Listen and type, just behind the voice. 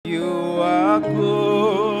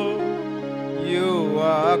good, you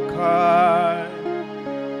are kind,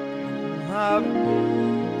 you have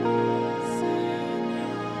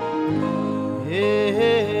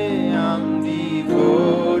hey, I'm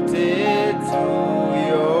devoted to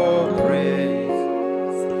your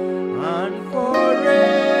praise and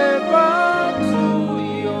forever to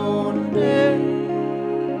your name.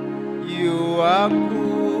 You are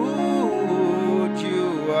good,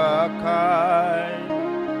 you are kind.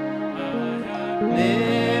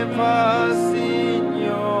 Never seen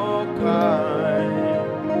your kind.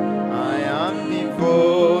 I am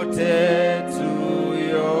devoted to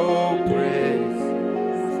your praise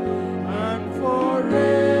and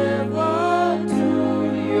forever to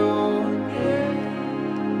your name.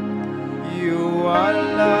 You are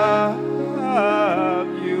love,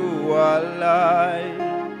 you are light.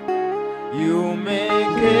 You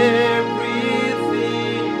make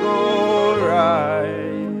everything go right.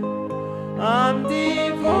 I'm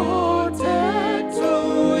devoted to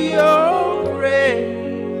your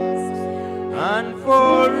praise and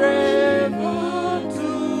forever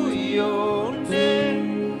to your name.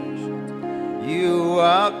 You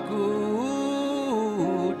are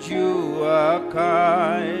good, you are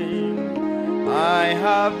kind. I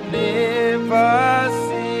have never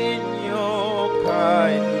seen your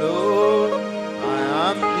kind, Lord. I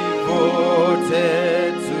am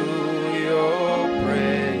devoted to your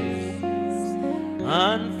praise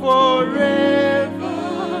and forever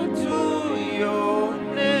to your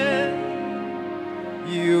name.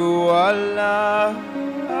 You are love,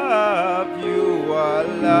 you are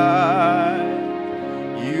light.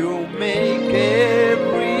 You make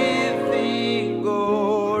everything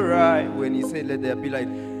go right. When he said, let there be light,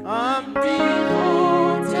 I'm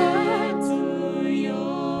devoted to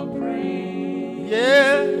your praise.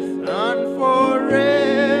 Yes, and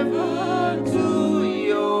forever to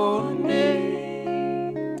your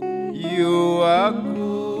name. You are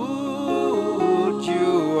good,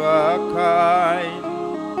 you are kind.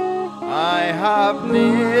 I have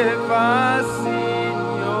never seen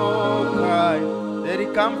your kind. Let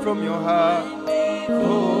it come from your heart.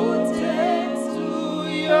 Devoted to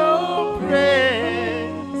your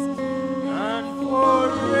praise and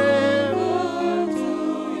forever to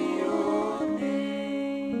your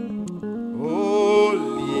name. Oh,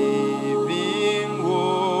 living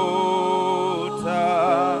water,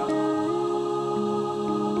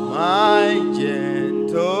 my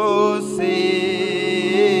gentle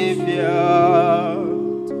Savior,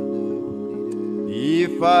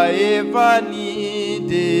 if I ever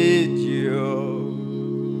needed you,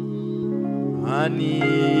 I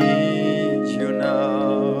need you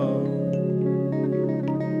now.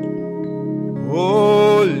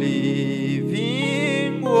 Oh,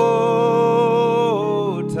 living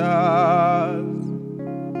waters,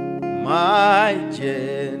 my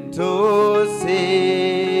gentle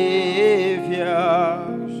Savior,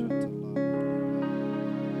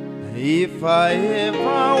 if I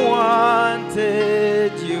ever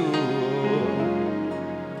wanted you,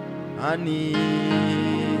 I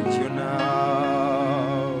need you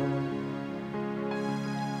now.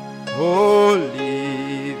 Oh,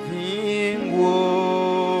 living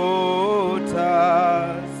waters,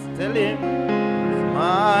 tell him,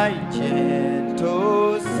 my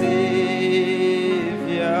gentle Savior,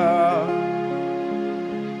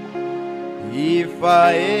 if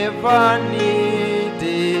I ever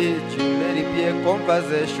needed you, let it be a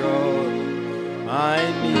conversation, I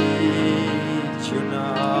need you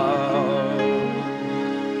now.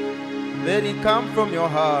 Let it come from your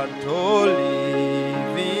heart, oh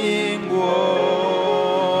living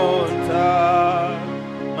water,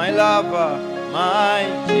 my lover, my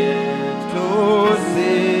gentle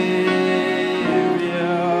Savior.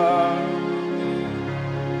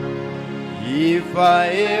 If I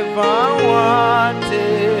ever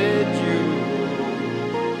wanted you,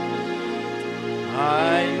 I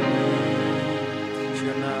need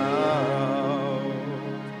you now.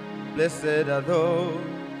 Blessed are those,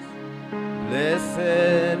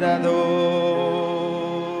 blessed are those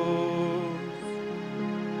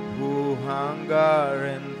who hunger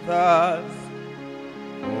and thirst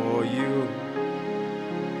for you.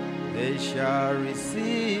 They shall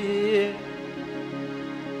receive,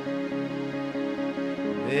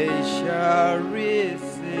 they shall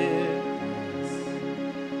receive.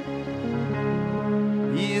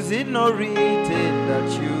 Is it not written that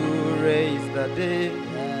you raise the dead?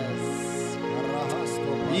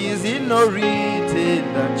 Is it not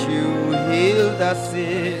written that you heal the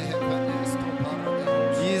sick?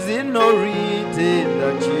 Is it not written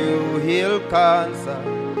that you heal cancer?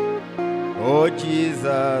 Oh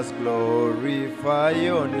Jesus, glorify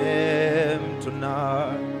your name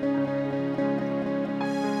tonight.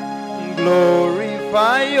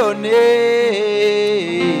 Glorify your name.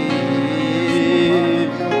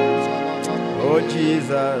 Oh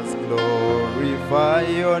Jesus, glorify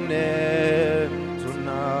your name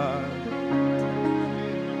tonight.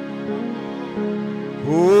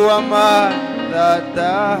 Who am I that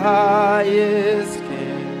the highest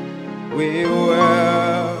King will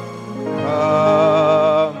welcome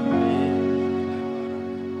me?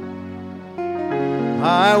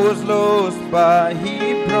 I was lost, but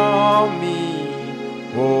He brought me.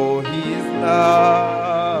 Oh, His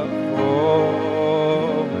love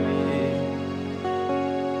for me.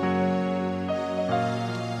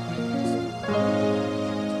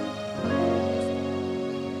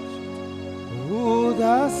 Who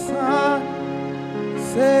the Son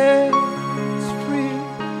sets free,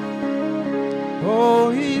 oh,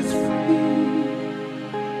 He's free.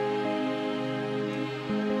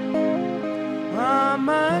 I'm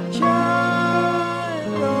a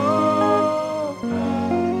child of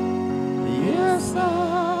God. Yes,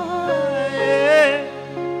 I am.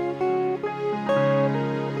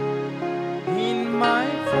 In my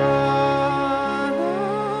Father's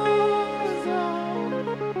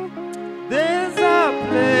house, there's a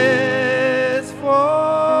place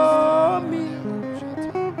for me.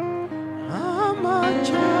 I'm a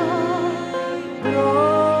child of God.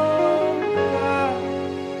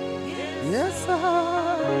 Yes, I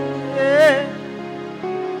am.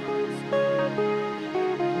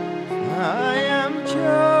 I am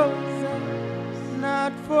chosen,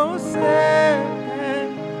 not forsaken.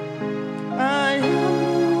 I am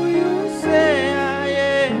who you say I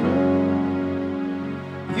am.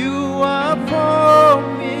 You are for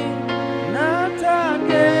me, not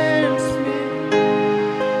against me.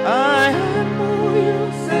 I am who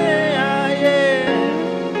you say I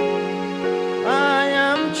am. I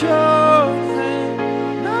am chosen,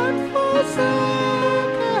 not forsaken.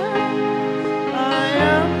 I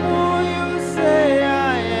am who you say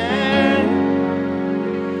I am.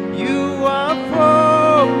 You are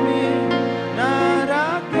for me,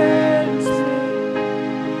 not against me.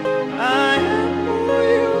 I am who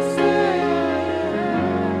you say I am.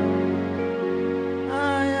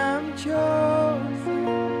 I am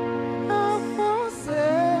chosen, not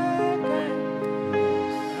forsaken.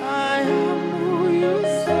 I am who you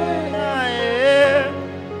say I am.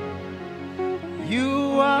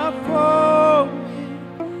 You are for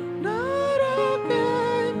me, not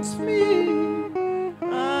against me.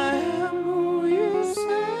 I am who you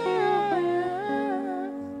say I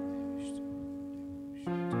am.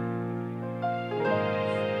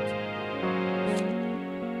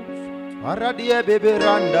 Aradia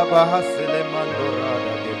beberanda bahasele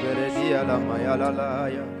mandorada geberedia la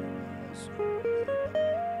mayalalaya.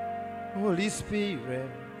 Holy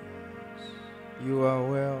Spirit, you are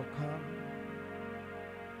welcome.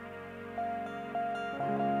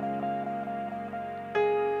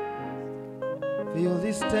 Fill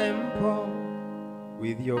this temple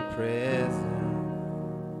with your presence.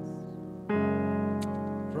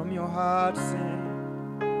 From your heart sing,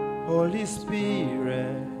 Holy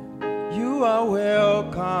Spirit, you are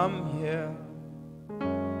welcome here.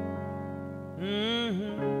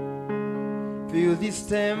 Fill this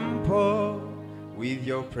temple with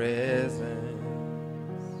your presence.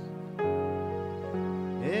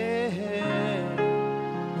 Hey,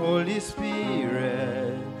 Holy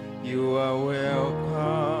Spirit, you are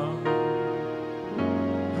welcome.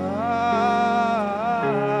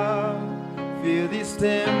 Fill this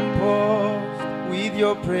temple with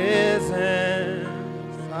your presence.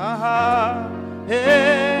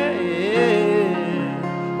 Hey,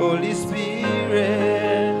 Holy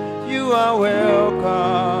Spirit, you are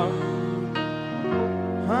welcome.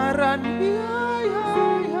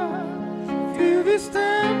 Fill this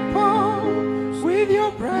temple with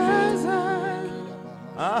your presence.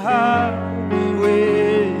 We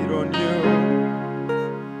wait on you.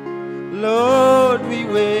 Lord, we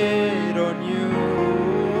wait on you.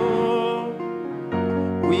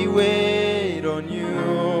 We wait on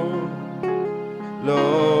you.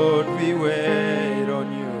 Lord, we wait on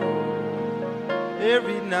you.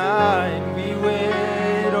 Every night we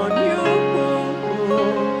wait on you.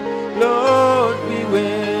 Lord, we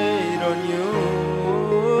wait on you.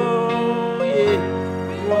 Yeah,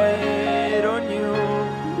 we wait on you.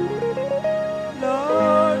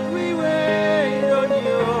 Lord, we wait on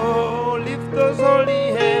you. Lift those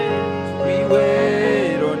holy hands. We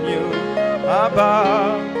wait on you. Abba.